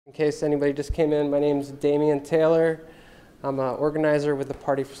In case anybody just came in, my name's Damian Taylor. I'm an organizer with the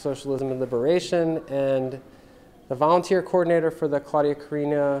Party for Socialism and Liberation and the volunteer coordinator for the Claudia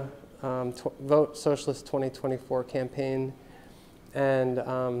Karina Vote Socialist 2024 campaign. And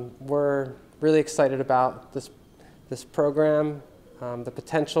we're really excited about this program, the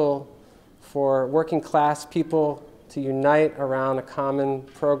potential for working class people to unite around a common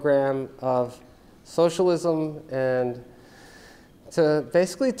program of socialism and to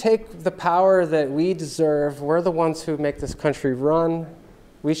basically take the power that we deserve. We're the ones who make this country run.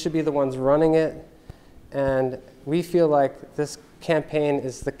 We should be the ones running it. And we feel like this campaign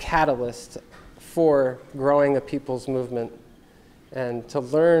is the catalyst for growing a people's movement and to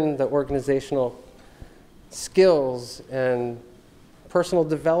learn the organizational skills and personal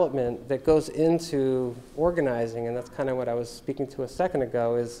development that goes into organizing. And that's kind of what I was speaking to a second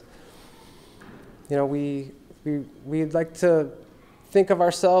ago is, you know, we'd like to think of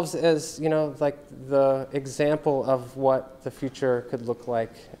ourselves as, you know, like the example of what the future could look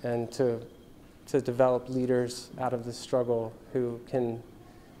like, and to develop leaders out of this struggle who can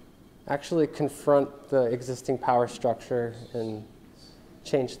actually confront the existing power structure and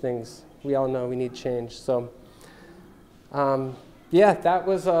change things. We all know we need change. So yeah, that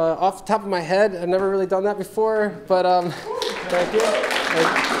was off the top of my head. I've never really done that before, but thank you.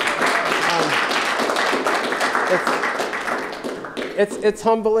 It's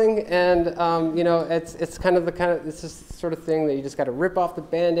humbling, and you know, it's just the sort of thing that you just got to rip off the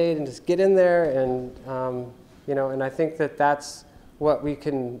Band-Aid and just get in there, and you know, and I think that that's what we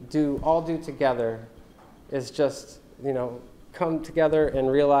can all do together, is just, you know, come together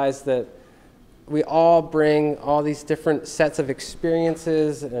and realize that we all bring all these different sets of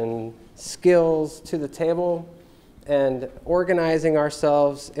experiences and skills to the table, and organizing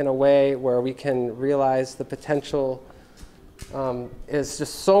ourselves in a way where we can realize the potential is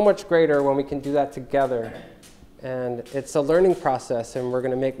just so much greater when we can do that together. And it's a learning process, and we're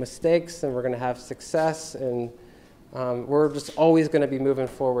going to make mistakes, and we're going to have success, and we're just always going to be moving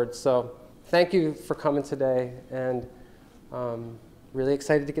forward. So thank you for coming today, and really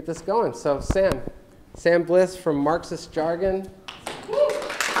excited to get this going. So Sam Bliss from Marxist Jargon.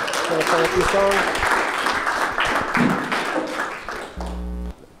 Going to play a few songs.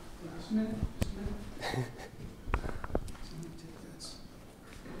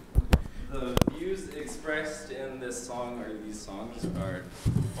 The views expressed in this song, or these songs, are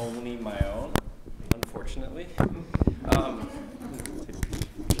only my own, unfortunately.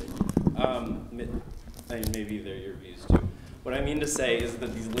 Maybe they're your views too. What I mean to say is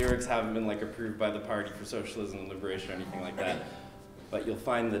that these lyrics haven't been like approved by the Party for Socialism and Liberation or anything like that, but you'll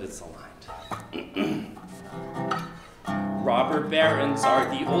find that it's aligned. Robber barons are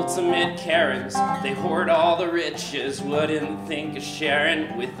the ultimate Karens. They hoard all the riches, wouldn't think of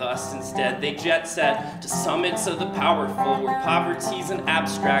sharing with us. Instead, they jet set to summits of the powerful, where poverty's an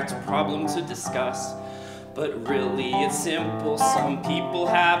abstract problem to discuss. But really, it's simple. Some people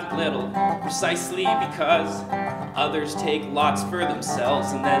have little, precisely because others take lots for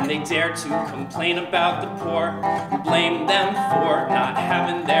themselves, and then they dare to complain about the poor and blame them for not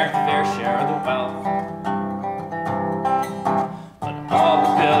having their fair share of the wealth. All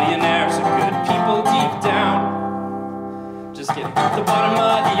the billionaires are good people deep down. Just get at the bottom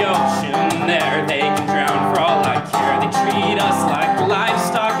of the ocean there. They can drown for all I care. They treat us like we're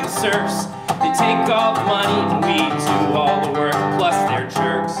livestock and serfs. They take all the money and we do all the work, plus they're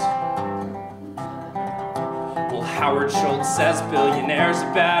jerks. Well, Howard Schultz says billionaire's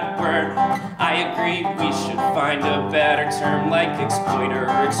a bad word. I agree, we should find a better term, like exploiter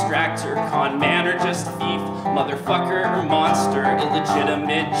or extractor, con man or just thief, motherfucker or monster,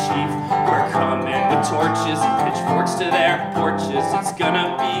 illegitimate chief. We're coming with torches and pitchforks to their porches. It's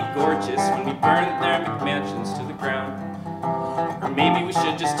gonna be gorgeous when we burn their McMansions to the ground. Or maybe we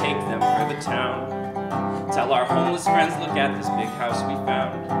should just take them for the town. Tell our homeless friends, look at this big house we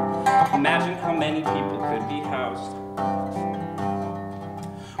found. Imagine how many people could be housed.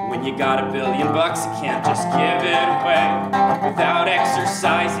 When you got $1 billion, you can't just give it away without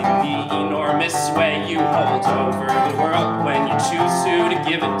exercising the enormous sway you hold over the world when you choose who to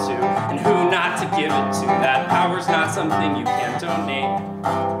give it to and who not to give it to. That power's not something you can donate.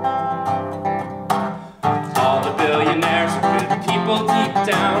 All the billionaires are good people deep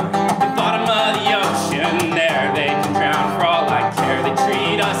down, the bottom of the ocean there. They can drown for all I care. They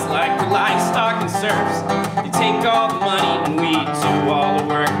treat us like we're livestock and serfs. They take all the money and we do all the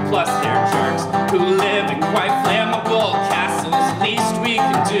work, plus they're jerks who live in quite flammable castles. The least we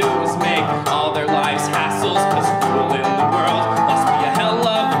can do is make all their lives hassles, cause ruling the world must be a hell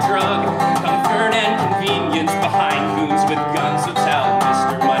of a drug. Comfort and convenience behind goons with guns. So tell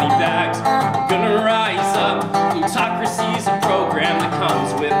Mr. Money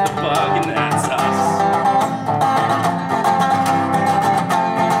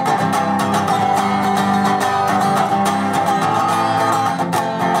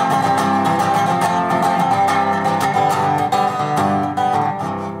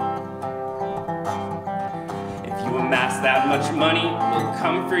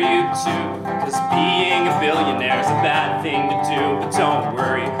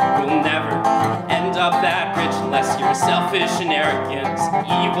selfish and arrogant,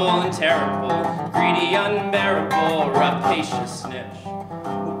 evil and terrible, greedy, unbearable, rapacious snitch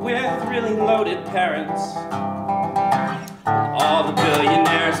with really loaded parents. All the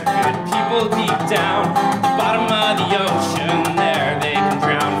billionaires are good people deep down, the bottom of the ocean, there they can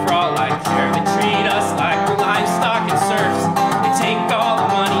drown for all I care. They treat us like we're livestock and serfs. They take all the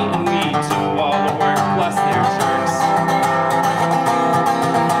money and we do all the work, plus they're jerks.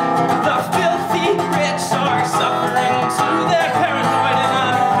 The filthy rich are suffering too. They're paranoid and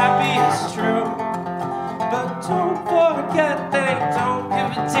unhappy, it's true. But don't forget they don't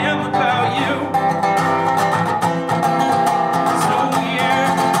give a damn about you.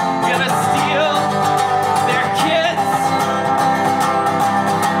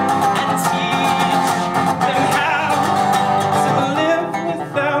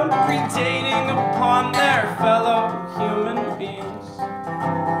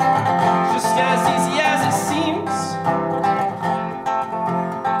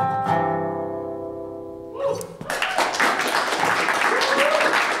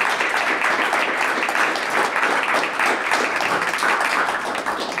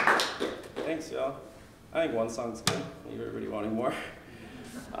 I think one song's good. Maybe everybody wanting more.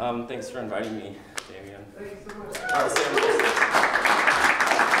 Thanks for inviting me, Damien. Thanks so much.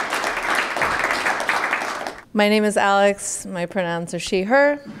 My name is Alex. My pronouns are she,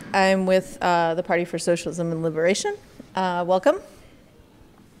 her. I'm with the Party for Socialism and Liberation. Welcome.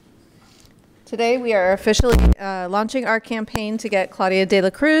 Today we are officially launching our campaign to get Claudia de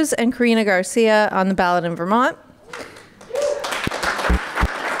la Cruz and Karina Garcia on the ballot in Vermont.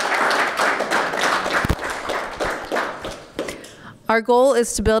 Our goal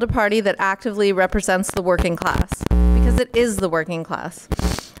is to build a party that actively represents the working class, because it is the working class.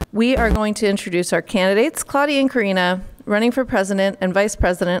 We are going to introduce our candidates, Claudia and Karina, running for president and vice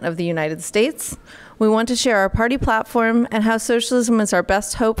president of the United States. We want to share our party platform and how socialism is our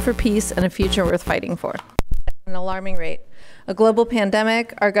best hope for peace and a future worth fighting for. At an alarming rate. A global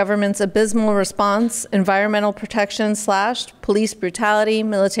pandemic, our government's abysmal response, environmental protection slashed, police brutality,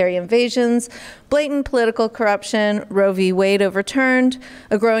 military invasions, blatant political corruption, Roe v. Wade overturned,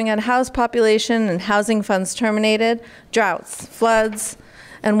 a growing unhoused population and housing funds terminated, droughts, floods,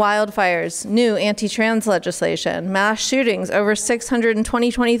 and wildfires, new anti-trans legislation, mass shootings, over 600 in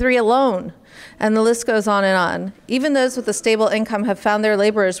 2023 alone, and the list goes on and on. Even those with a stable income have found their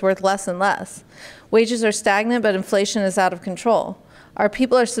labor is worth less and less. Wages are stagnant, but inflation is out of control. Our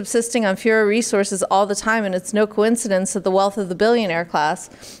people are subsisting on fewer resources all the time, and it's no coincidence that the wealth of the billionaire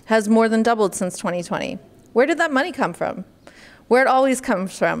class has more than doubled since 2020. Where did that money come from? Where it always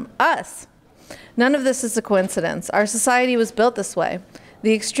comes from, us. None of this is a coincidence. Our society was built this way.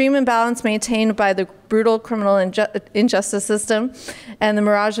 The extreme imbalance maintained by the brutal criminal injustice system and the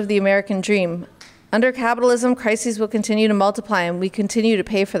mirage of the American dream. Under capitalism, crises will continue to multiply and we continue to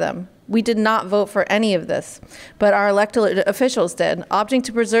pay for them. We did not vote for any of this, but our elected officials did, opting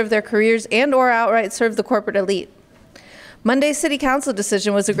to preserve their careers and or outright serve the corporate elite. Monday's city council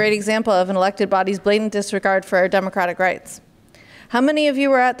decision was a great example of an elected body's blatant disregard for our democratic rights. How many of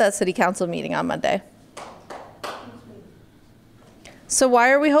you were at that city council meeting on Monday? So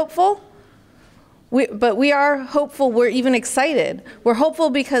why are we hopeful? But we are hopeful, we're even excited. We're hopeful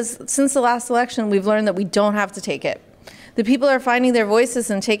because since the last election, we've learned that we don't have to take it. The people are finding their voices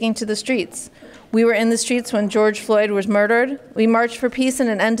and taking to the streets. We were in the streets when George Floyd was murdered. We marched for peace and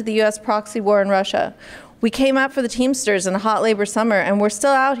an end to the US proxy war in Russia. We came out for the Teamsters in a hot labor summer, and we're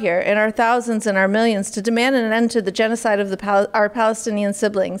still out here in our thousands and our millions to demand an end to the genocide of our Palestinian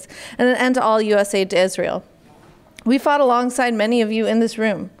siblings and an end to all US aid to Israel. We fought alongside many of you in this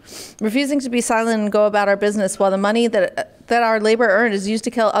room, refusing to be silent and go about our business while the money that our labor earned is used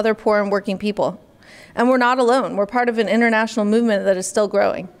to kill other poor and working people. And we're not alone. We're part of an international movement that is still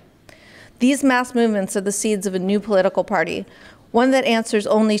growing. These mass movements are the seeds of a new political party, one that answers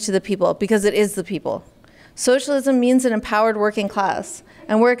only to the people, because it is the people. Socialism means an empowered working class,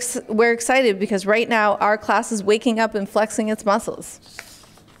 and we're excited because right now our class is waking up and flexing its muscles.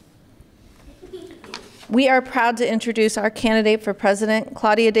 We are proud to introduce our candidate for president,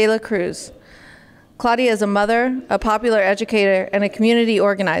 Claudia de la Cruz. Claudia is a mother, a popular educator, and a community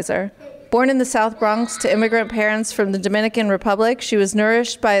organizer. Born in the South Bronx to immigrant parents from the Dominican Republic, she was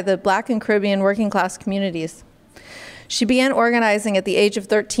nourished by the Black and Caribbean working class communities. She began organizing at the age of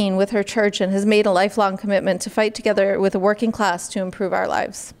 13 with her church and has made a lifelong commitment to fight together with the working class to improve our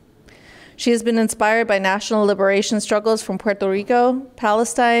lives. She has been inspired by national liberation struggles from Puerto Rico,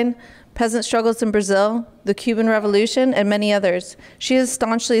 Palestine, peasant struggles in Brazil, the Cuban Revolution, and many others. She has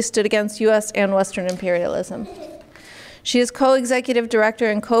staunchly stood against US and Western imperialism. She is co-executive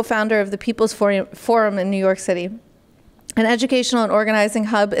director and co-founder of the People's Forum in New York City. an educational and organizing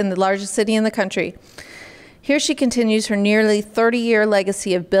hub in the largest city in the country. Here she continues her nearly 30-year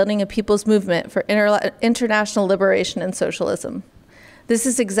legacy of building a people's movement for international liberation and socialism. This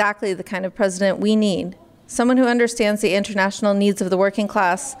is exactly the kind of president we need, someone who understands the international needs of the working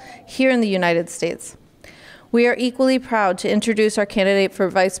class here in the United States. We are equally proud to introduce our candidate for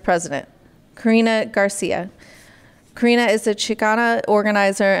vice president, Karina Garcia. Karina is a Chicana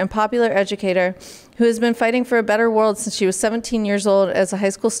organizer and popular educator who has been fighting for a better world since she was 17 years old as a high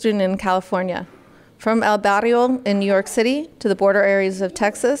school student in California. From El Barrio in New York City to the border areas of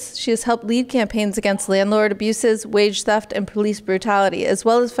Texas, she has helped lead campaigns against landlord abuses, wage theft, and police brutality, as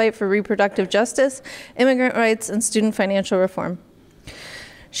well as fight for reproductive justice, immigrant rights, and student financial reform.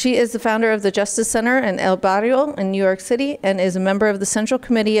 She is the founder of the Justice Center in El Barrio in New York City and is a member of the Central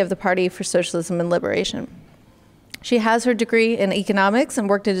Committee of the Party for Socialism and Liberation. She has her degree in economics and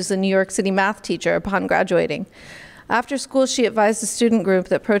worked as a New York City math teacher upon graduating. After school, she advised a student group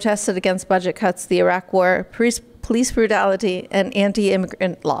that protested against budget cuts, the Iraq War, police brutality, and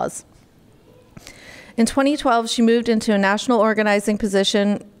anti-immigrant laws. In 2012, she moved into a national organizing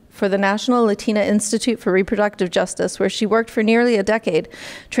position for the National Latina Institute for Reproductive Justice, where she worked for nearly a decade,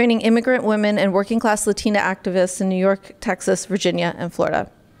 training immigrant women and working-class Latina activists in New York, Texas, Virginia, and Florida.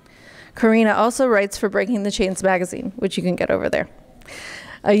 Karina also writes for Breaking the Chains magazine, which you can get over there,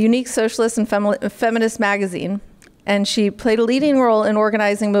 a unique socialist and feminist magazine, and she played a leading role in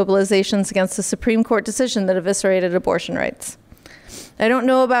organizing mobilizations against the Supreme Court decision that eviscerated abortion rights. I don't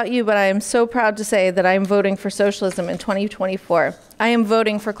know about you, but I am so proud to say that I am voting for socialism in 2024. I am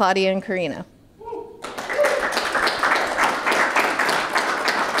voting for Claudia and Karina.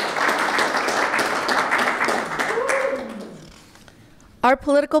 Our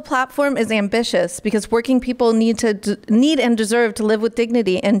political platform is ambitious because working people need and deserve to live with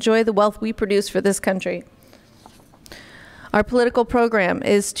dignity and enjoy the wealth we produce for this country. Our political program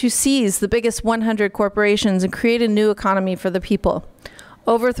is to seize the biggest 100 corporations and create a new economy for the people.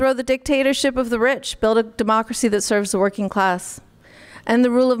 Overthrow the dictatorship of the rich, build a democracy that serves the working class. End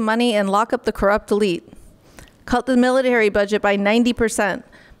the rule of money and lock up the corrupt elite. Cut the military budget by 90%.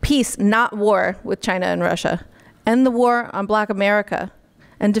 Peace, not war, with China and Russia. End the war on Black America.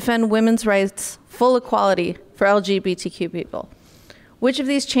 And defend women's rights, full equality for LGBTQ people. Which of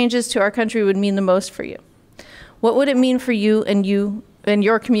these changes to our country would mean the most for you? What would it mean for you and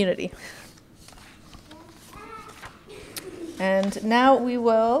your community? And now we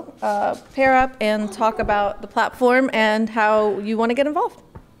will pair up and talk about the platform and how you want to get involved.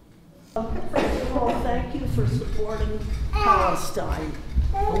 First of all, thank you for supporting Palestine,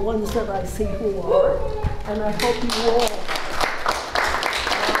 the ones that I see who are, and I hope you all.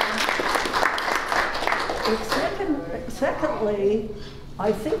 Secondly,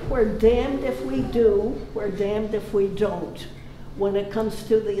 I think we're damned if we do, we're damned if we don't when it comes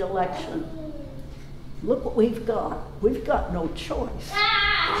to the election. Look what we've got. We've got no choice.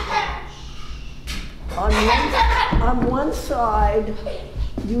 On one side,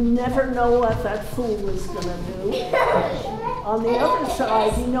 you never know what that fool is going to do. On the other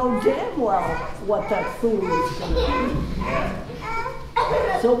side, you know damn well what that fool is going to do.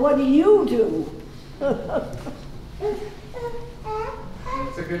 So what do you do?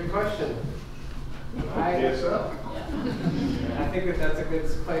 It's a good question. I think that's a good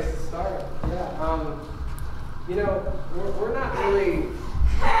place to start. Yeah. You know, we're not really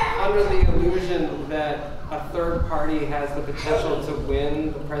under the illusion that a third party has the potential to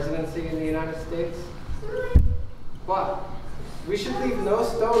win the presidency in the United States. But we should leave no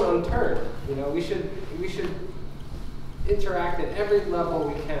stone unturned. You know, we should interact at every level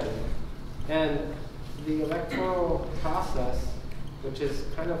we can. And the electoral process, which is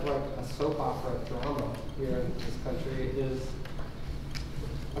kind of like a soap opera drama here in this country, is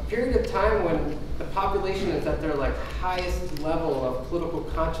a period of time when the population is at their like highest level of political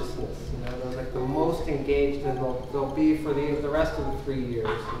consciousness. You know, they're like the most engaged, and they'll be for the rest of the 3 years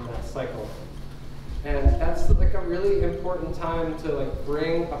in that cycle. And that's like a really important time to like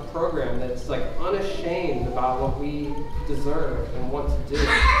bring a program that's like unashamed about what we deserve and want to do,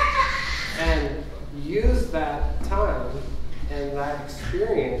 and use that time and that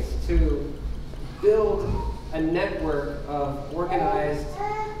experience to build a network of organized,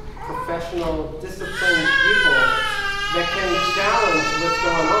 professional, disciplined people that can challenge what's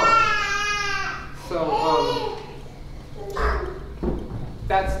going on. So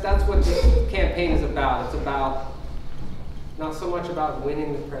that's what this campaign is about. It's about not so much about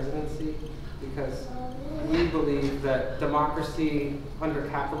winning the presidency, because we believe that democracy under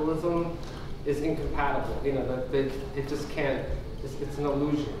capitalism is incompatible. You know, that it just can't. It's an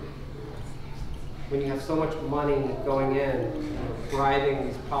illusion. when you have so much money going in, bribing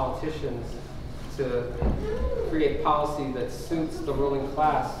these politicians to create policy that suits the ruling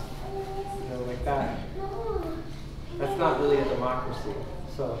class, like that, that's not really a democracy.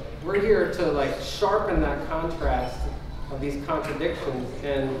 So we're here to like sharpen that contrast of these contradictions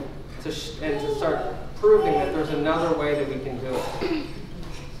and to start proving that there's another way that we can do it.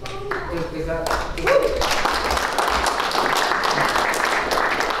 So, is that?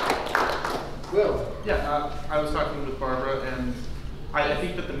 Will? Yeah, I was talking with Barbara, and I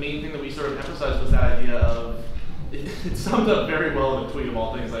think that the main thing that we sort of emphasized was that idea of, it summed up very well in a tweet of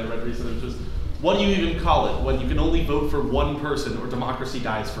all things I read recently, which was, what do you even call it when you can only vote for one person or democracy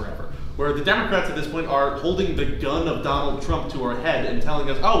dies forever? Where the Democrats at this point are holding the gun of Donald Trump to our head and telling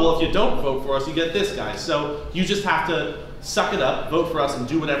us, oh, well, if you don't vote for us, you get this guy. So you just have to suck it up, vote for us, and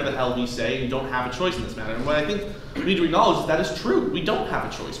do whatever the hell we say, and you don't have a choice in this matter. And what I think we need to acknowledge is that is true. We don't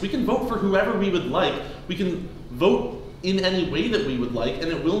have a choice. We can vote for whoever we would like. We can vote in any way that we would like,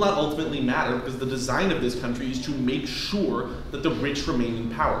 and it will not ultimately matter because the design of this country is to make sure that the rich remain in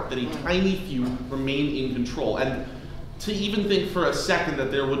power, that a tiny few remain in control. And to even think for a second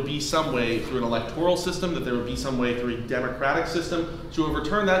that there would be some way through an electoral system, that there would be some way through a democratic system to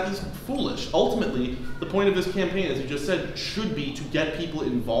overturn that is foolish. Ultimately, the point of this campaign, as you just said, should be to get people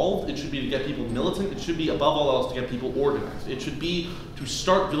involved. It should be to get people militant. It should be, above all else, to get people organized. It should be to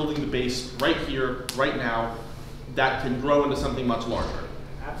start building the base right here, right now, that can grow into something much larger.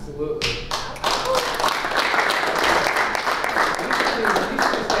 Absolutely.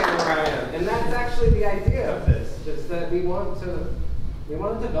 Where I am. And that's actually the idea of this, is that we want to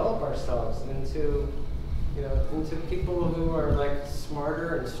develop ourselves into people who are like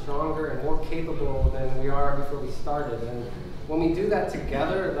smarter and stronger and more capable than we are before we started. And when we do that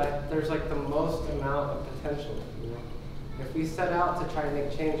together, there's like the most amount of potential. If we set out to try to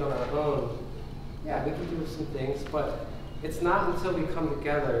make change on our own, yeah, we can do some things, but it's not until we come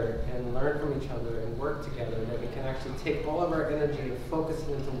together and learn from each other and work together that we can actually take all of our energy and focus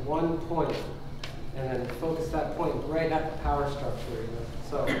it into one point, and then focus that point right at the power structure.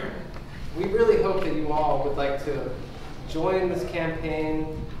 So we really hope that you all would like to join this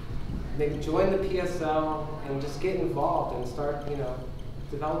campaign, maybe join the PSL, and just get involved and start,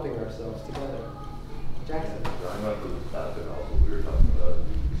 developing ourselves together. Jackson. I'm not with that, but also we were talking about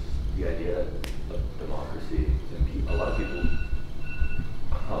the idea of democracy, and a lot of people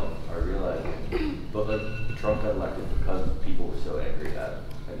are realizing, but like Trump got elected because people were so angry at,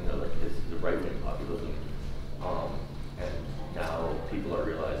 the right-wing populism, and now people are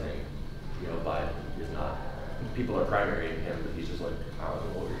realizing, Biden is not. People are primarying him, but he's just like, I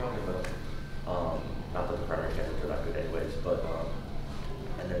don't know what you're talking about. Not that the primary candidates are that good anyways, but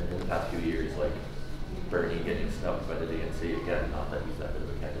and then in the past few years, like Bernie getting snubbed by the DNC again, not that he's that good of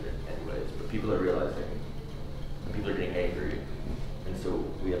a candidate anyways, but people are realizing, and people are getting angry, and so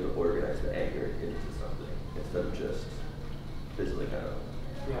we have to organize the anger into something instead of just physically kind of.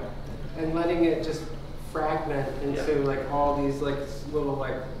 Yeah, and letting it just fragment into like all these like little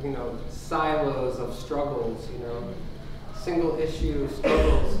silos of struggles. Single issue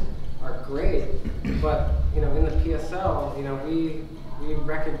struggles are great, but in the PSL, we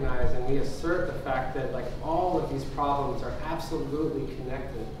recognize and we assert the fact that like all of these problems are absolutely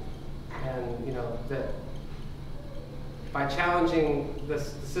connected, and that by challenging the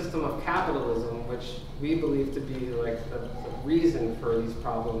system of capitalism, which we believe to be like the reason for these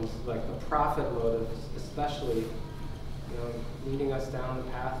problems, like the profit motives especially, leading us down the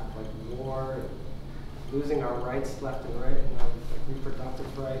path of like war, losing our rights left and right, like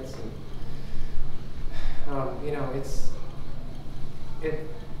reproductive rights, and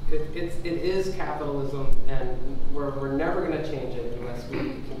it is capitalism, and we're never going to change it unless we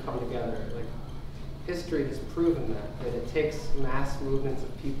can come together. Like history has proven that it takes mass movements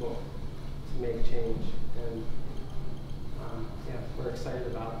of people to make change, and we're excited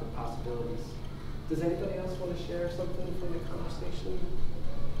about the possibilities. Does anybody else want to share something from the conversation?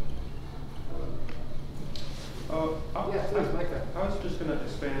 Yeah, please, Micah. I was just going to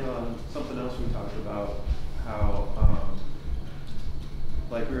expand on something else we talked about, how,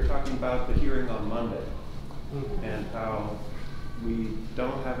 like we were talking about the hearing on Monday, and how we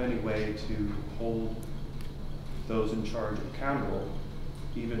don't have any way to hold those in charge accountable,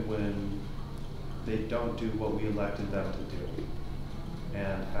 even when they don't do what we elected them to do.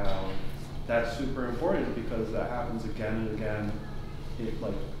 And how that's super important because that happens again and again.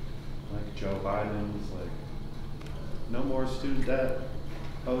 Like Joe Biden's like, no more student debt.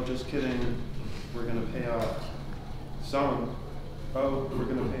 Oh, just kidding. We're going to pay off some. Oh, we're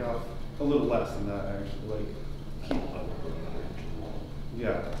going to pay off a little less than that, actually. Like,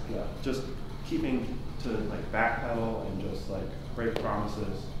 yeah. Just keeping to like backpedal and just like break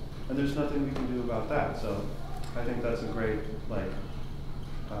promises, and there's nothing we can do about that. So I think that's a great like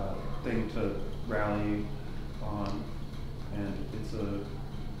thing to rally on, and it's a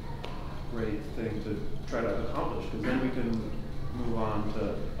great thing to try to accomplish, because then we can move on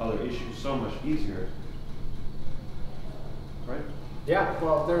to other issues so much easier, right? Yeah,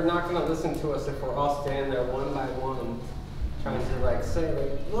 well, they're not going to listen to us if we're all standing there one by one trying to like say,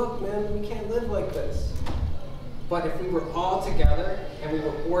 like, look, man, we can't live like this. But if we were all together and we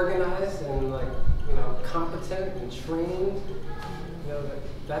were organized and like, you know, competent and trained, you know,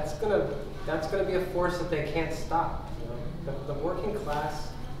 that's gonna be a force that they can't stop. You know? The working class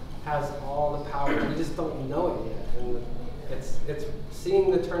has all the power. We just don't know it yet. And it's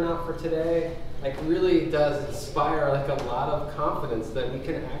seeing the turnout for today, like, really does inspire like a lot of confidence that we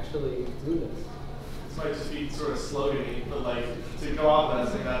can actually do this. This might just be sort of slogan-y, but like to go off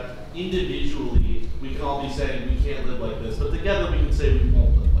that, saying that individually we can all be saying we can't live like this, but together we can say we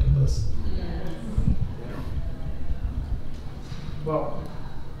won't live like this. Well,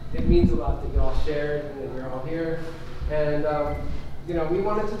 it means a lot that you all shared and that you're all here. And, you know, we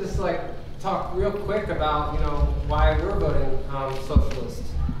wanted to just like talk real quick about, you know, why we're voting socialist.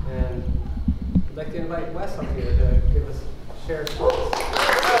 And I'd like to invite Wes up here to give us share his thoughts.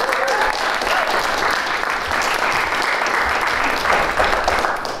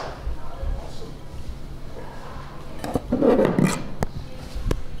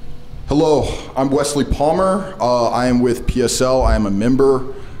 Hello, I'm Wesley Palmer. I am with PSL. I am a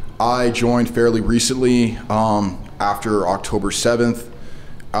member. I joined fairly recently after October 7th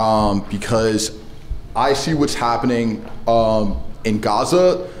because I see what's happening in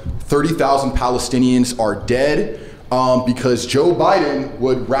Gaza. 30,000 Palestinians are dead because Joe Biden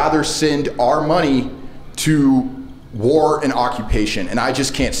would rather send our money to war and occupation, and I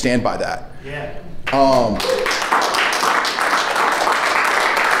just can't stand by that. Yeah.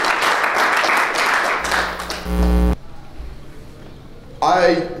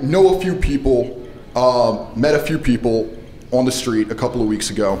 I know a few people, met a few people on the street a couple of weeks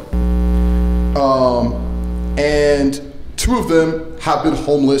ago, and 2 of them have been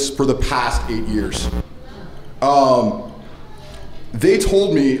homeless for the past 8 years. They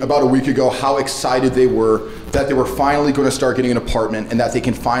told me about a week ago how excited they were that they were finally going to start getting an apartment and that they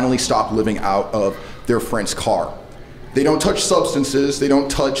can finally stop living out of their friend's car. They don't touch substances, they don't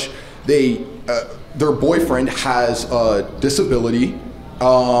touch, their boyfriend has a disability,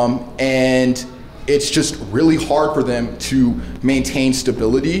 and it's just really hard for them to maintain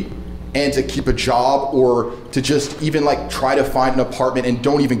stability and to keep a job or to just even like try to find an apartment, and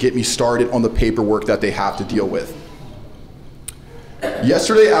don't even get me started on the paperwork that they have to deal with.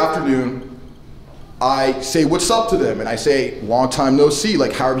 Yesterday afternoon, I say what's up to them, and I say, long time no see,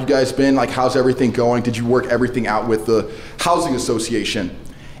 like how have you guys been, like how's everything going, did you work everything out with the housing association?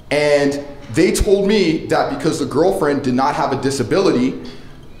 And they told me that because the girlfriend did not have a disability,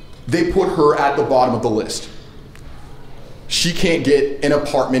 they put her at the bottom of the list. She can't get an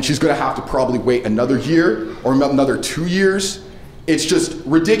apartment. She's gonna have to probably wait another year or another 2 years. It's just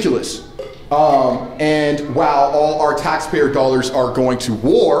ridiculous. And while all our taxpayer dollars are going to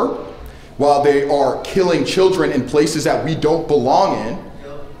war, while they are killing children in places that we don't belong in,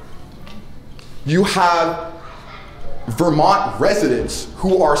 you have Vermont residents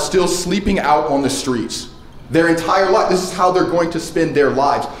who are still sleeping out on the streets their entire life. This is how they're going to spend their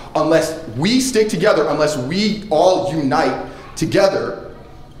lives unless we stick together, unless we all unite together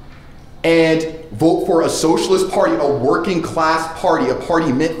and vote for a socialist party, a working class party, a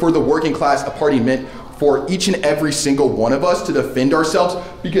party meant for the working class, a party meant for each and every single one of us to defend ourselves,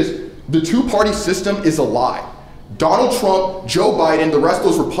 because the two-party system is a lie. Donald Trump, Joe Biden, the rest of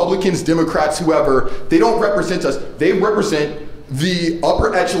those Republicans, Democrats, whoever, they don't represent us. They represent the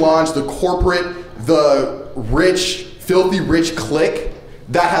upper echelons, the corporate, the rich, filthy rich clique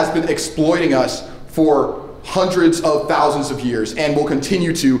that has been exploiting us for hundreds of thousands of years and will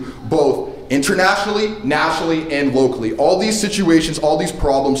continue to, both internationally, nationally, and locally. All these situations, all these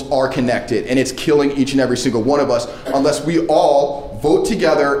problems are connected, and it's killing each and every single one of us unless we all vote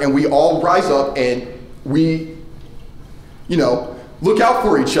together and we all rise up and we, you know, look out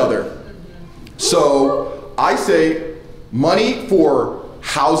for each other. So I say money for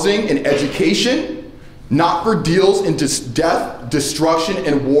housing and education, not for deals in death, destruction,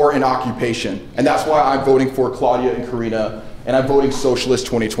 and war and occupation. And that's why I'm voting for Claudia and Karina, and I'm voting Socialist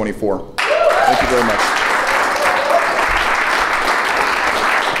 2024. Thank you very much.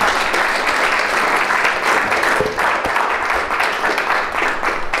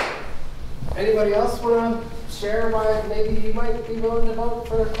 Anybody else want to share why maybe you might be willing to vote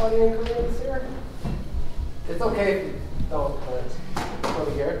for Claudia and Karina this year? It's okay if you don't, but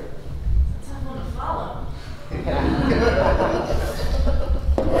over here. That's not to follow.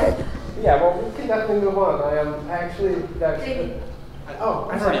 Yeah, well, we can definitely move on. I actually, I've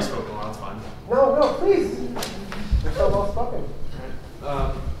already spoken a lot, it's fine. No, please. You're so well spoken.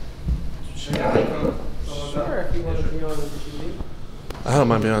 Sure, if you want to be on TV. I don't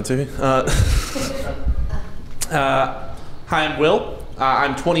mind being on TV. Hi, I'm Will.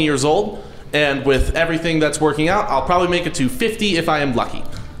 I'm 20 years old, and with everything that's working out, I'll probably make it to 50 if I am lucky.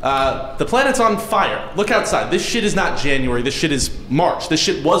 The planet's on fire. Look outside. This shit is not January. This shit is March. This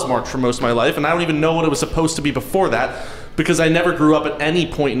shit was March for most of my life, and I don't even know what it was supposed to be before that, because I never grew up at any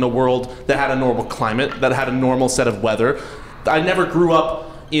point in the world that had a normal climate, that had a normal set of weather. I never grew up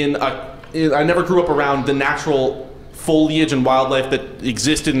around the natural foliage and wildlife that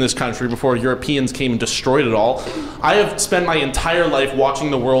existed in this country before Europeans came and destroyed it all. I have spent my entire life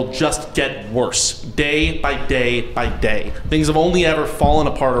watching the world just get worse, day by day by day. Things have only ever fallen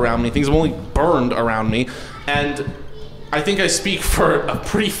apart around me. Things have only burned around me. And I think I speak for a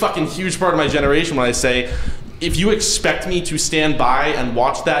pretty fucking huge part of my generation when I say, if you expect me to stand by and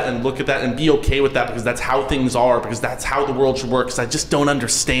watch that and look at that and be okay with that because that's how things are, because that's how the world should work, because I just don't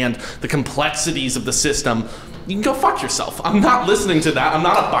understand the complexities of the system, you can go fuck yourself. I'm not listening to that. I'm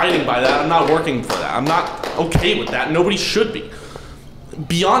not abiding by that. I'm not working for that. I'm not okay with that. Nobody should be.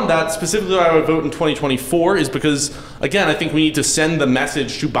 Beyond that, specifically why I would vote in 2024 is because, again, I think we need to send the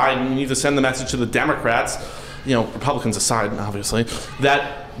message to Biden, we need to send the message to the Democrats, you know, Republicans aside, obviously,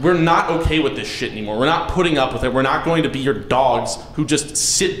 that we're not okay with this shit anymore. We're not putting up with it. We're not going to be your dogs who just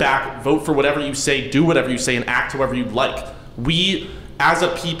sit back, vote for whatever you say, do whatever you say, and act however you'd like. We, as a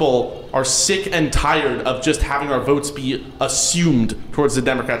people, are sick and tired of just having our votes be assumed towards the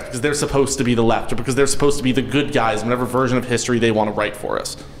Democrats because they're supposed to be the left or because they're supposed to be the good guys in whatever version of history they want to write for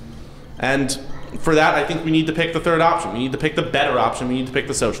us. And for that, I think we need to pick the third option. We need to pick the better option. We need to pick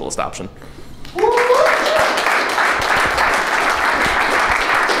the socialist option.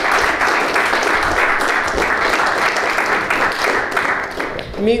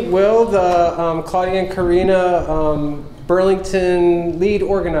 Meet Will, the Claudia and Karina Burlington lead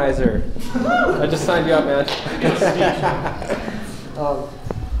organizer. I just signed you up, man.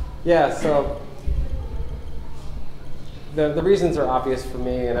 Yeah, so the reasons are obvious for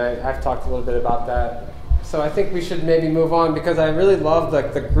me, and I've talked a little bit about that. So I think we should maybe move on because I really love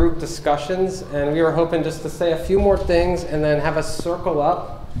the group discussions, and we were hoping just to say a few more things and then have us circle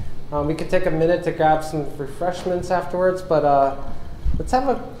up. We could take a minute to grab some refreshments afterwards, but let's have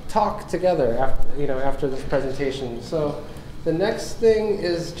a talk together after this presentation. So the next thing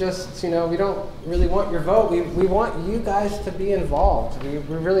is just, we don't really want your vote. We want you guys to be involved. We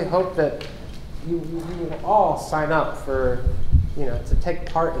really hope that you will all sign up for, to take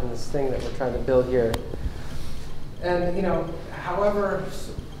part in this thing that we're trying to build here. And, however,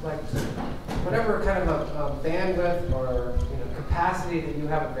 whatever kind of a bandwidth or capacity that you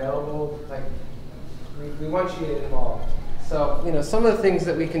have available, we want you involved. So, some of the things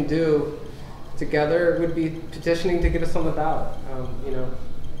that we can do together would be petitioning to get us on the ballot.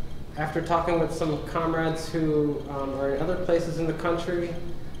 After talking with some comrades who are in other places in the country,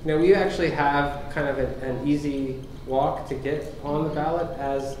 we actually have kind of an easy walk to get on the ballot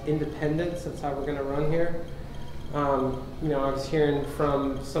as independents. That's how we're going to run here. I was hearing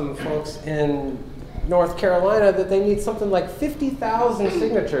from some folks in North Carolina that they need something like 50,000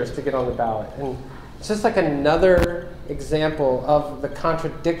 signatures to get on the ballot. And it's just like another example of the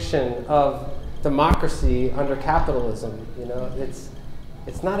contradiction of democracy under capitalism.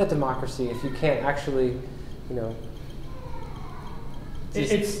 It's not a democracy if you can't actually,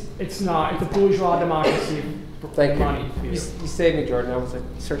 It's not. It's a bourgeois democracy. Thank you. Money. You saved me, Jordan. I was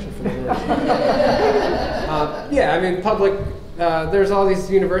searching for the word. Yeah, I mean, there's all these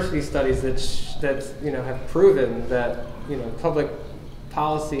university studies that have proven that public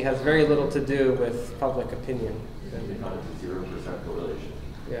policy has very little to do with public opinion. 0% correlation.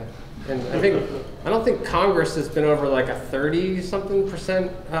 Yeah, and I don't think Congress has been over like a 30-something%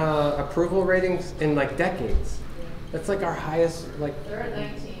 approval ratings in like decades. That's like our highest. They're at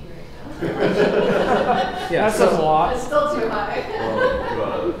 19 right Yeah, that's a lot. It's still too high.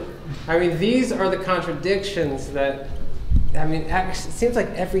 I mean, these are the contradictions that. I mean, it seems like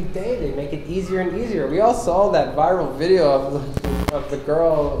every day they make it easier and easier. We all saw that viral video of the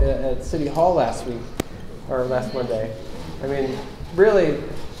girl at City Hall last week, or last Monday. I mean, really,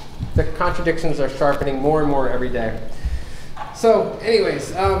 the contradictions are sharpening more and more every day. So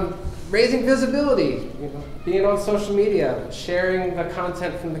anyways, raising visibility, being on social media, sharing the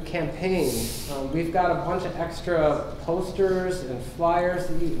content from the campaign. We've got a bunch of extra posters and flyers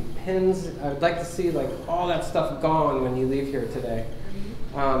and pins. I'd like to see like all that stuff gone when you leave here today.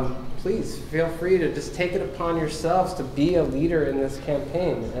 Please feel free to just take it upon yourselves to be a leader in this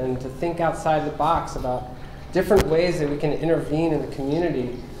campaign and to think outside the box about different ways that we can intervene in the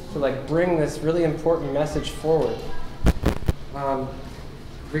community to like bring this really important message forward.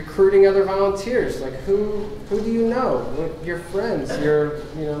 Recruiting other volunteers, like who do you know? Your friends,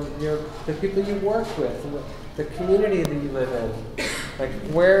 the people you work with, the community that you live in. Like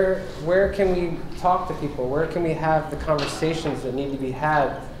where can we talk to people? Where can we have the conversations that need to be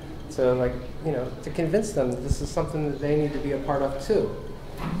had to to convince them that this is something that they need to be a part of too?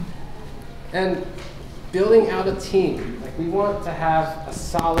 And building out a team. Like we want to have a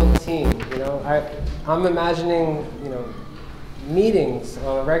solid team. I'm imagining meetings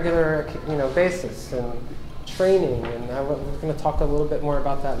on a regular basis and training, and we're going to talk a little bit more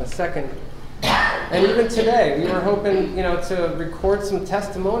about that in a second. And even today, we were hoping to record some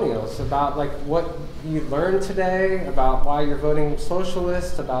testimonials about like what you learned today, about why you're voting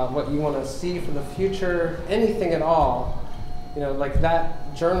socialist, about what you want to see for the future, anything at all. Like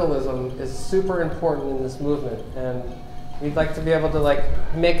that journalism is super important in this movement, and we'd like to be able to like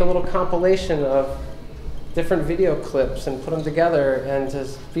make a little compilation of different video clips and put them together and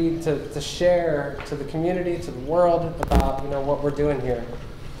to share to the community, to the world about what we're doing here.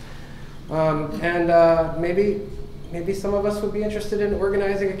 Maybe some of us would be interested in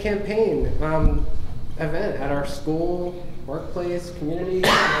organizing a campaign event at our school, workplace, community.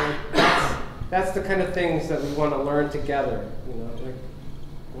 That's the kind of things that we want to learn together. Like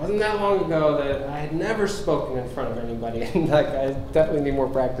it wasn't that long ago that I had never spoken in front of anybody, and like I definitely need more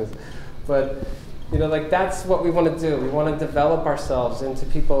practice. But like that's what we want to do. We want to develop ourselves into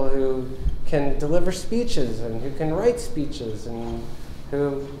people who can deliver speeches and who can write speeches and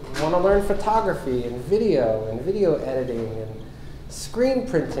who want to learn photography and video editing and screen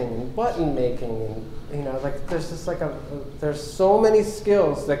printing and button making, and like there's just like there's so many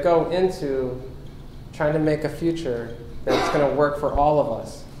skills that go into trying to make a future that's going to work for all of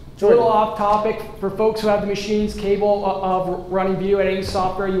us. A little off topic, for folks who have the machines capable of running video editing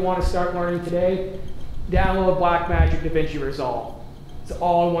software you want to start learning today, download Blackmagic DaVinci Resolve. It's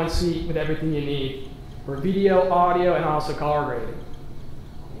all in one suite with everything you need for video, audio, and also color grading.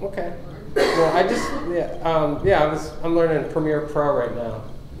 Okay. Well, I'm learning Premiere Pro right now.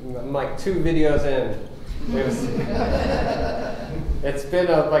 I'm like 2 videos in. It's been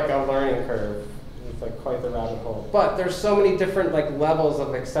a learning curve. It's like quite the rabbit hole. But there's so many different like levels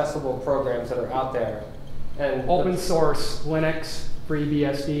of accessible programs that are out there. And open source, Linux,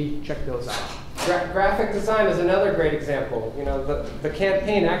 FreeBSD, check those out. Graphic design is another great example. The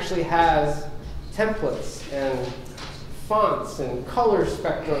campaign actually has templates and fonts and color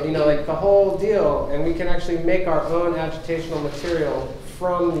spectrum, like the whole deal, and we can actually make our own agitational material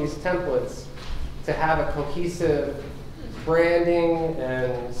from these templates to have a cohesive branding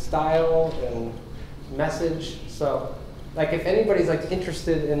and style and message. So like if anybody's like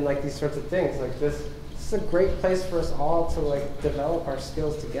interested in like these sorts of things, like this is a great place for us all to like develop our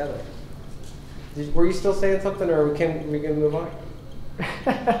skills together. Were you still saying something, or we can move on?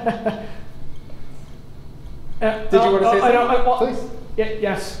 Did you want to say something? Please.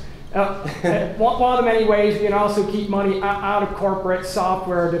 Yes. One of the many ways we can also keep money out of corporate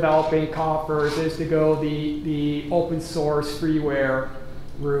software developing coffers is to go the open source freeware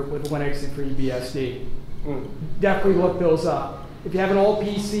route with Linux and FreeBSD. Definitely look those up. If you have an old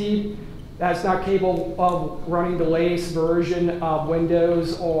PC that's not capable of running the latest version of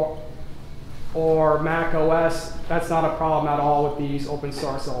Windows or Mac OS, that's not a problem at all with these open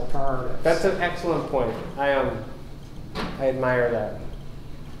source alternatives. That's an excellent point. I admire that.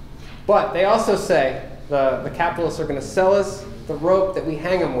 But they also say the capitalists are going to sell us the rope that we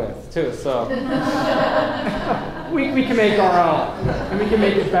hang them with, too. So we can make our own, and we can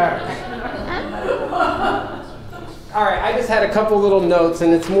make it better. All right, I just had a couple little notes,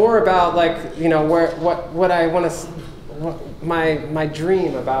 and it's more about like what I want to. My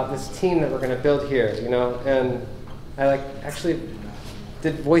dream about this team that we're going to build here, and I actually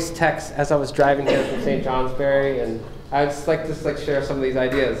did voice text as I was driving here from St. Johnsbury, and I'd just like to share some of these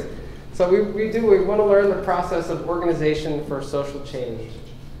ideas. So we want to learn the process of organization for social change,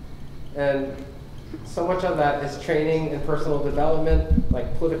 and so much of that is training and personal development,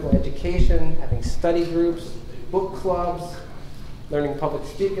 like political education, having study groups, book clubs, learning public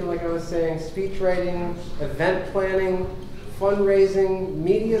speaking, like I was saying, speech writing, event planning, fundraising,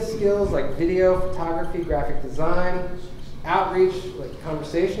 media skills like video, photography, graphic design, outreach, like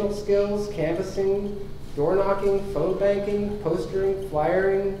conversational skills, canvassing, door knocking, phone banking, postering,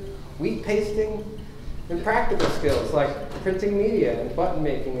 flyering, wheat pasting, and practical skills like printing media and button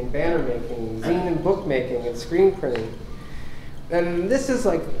making and banner making, zine and book making and screen printing. And this is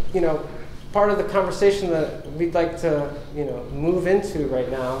like, you know, part of the conversation that we'd like to, you know, move into right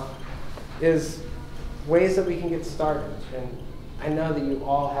now is ways that we can get started. And I know that you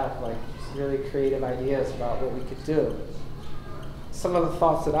all have like really creative ideas about what we could do. Some of the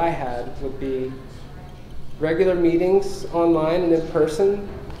thoughts that I had would be regular meetings online and in person,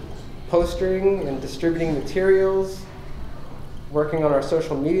 postering and distributing materials, working on our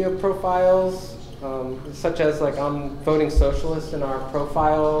social media profiles, such as like I'm voting socialist in our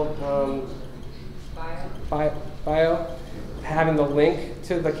profile bio, having the link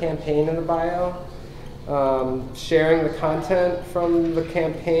to the campaign in the bio, sharing the content from the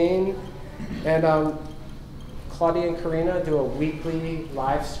campaign, and Claudia and Karina do a weekly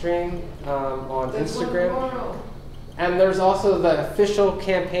live stream on Instagram. And there's also the official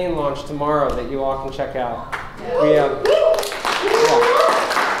campaign launch tomorrow that you all can check out.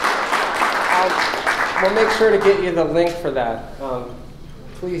 We'll make sure to get you the link for that.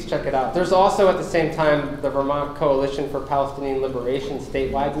 Please check it out. There's also at the same time the Vermont Coalition for Palestinian Liberation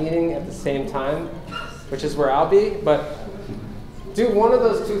statewide meeting at the same time, which is where I'll be. But do one of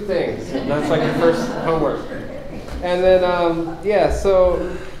those two things. That's like your first homework. And then, yeah,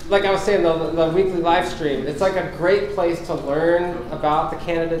 so like I was saying, the weekly live stream, it's like a great place to learn about the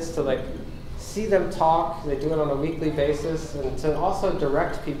candidates, to like see them talk. They do it on a weekly basis, and to also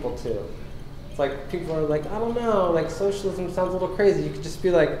direct people to. It's like people are like, I don't know, like socialism sounds a little crazy. You could just be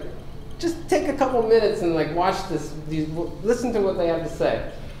like, just take a couple minutes and like watch this, listen to what they have to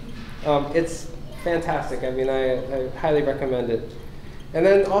say. It's fantastic. I mean, I highly recommend it. And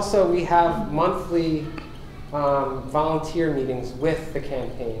then also we have monthly volunteer meetings with the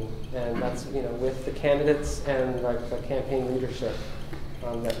campaign, and that's, you know, with the candidates and like the campaign leadership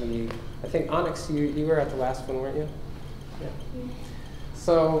that we, I think Onyx, you were at the last one, weren't you? Yeah.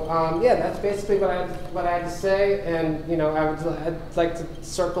 So yeah, that's basically what I had to say, and you know, I'd like to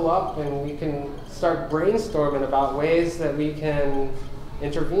circle up and we can start brainstorming about ways that we can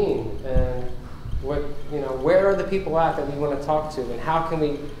intervene, and what, you know, where are the people at that we want to talk to, and how can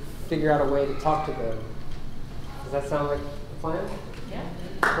we figure out a way to talk to them. Does that sound like a plan? Yeah.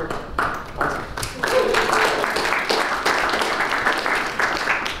 Awesome.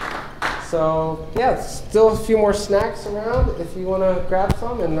 So yeah, still a few more snacks around if you want to grab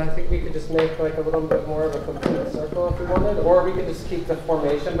some, and I think we could just make like a little bit more of a complete circle if we wanted, or we could just keep the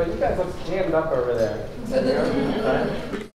formation, but you guys look jammed up over there.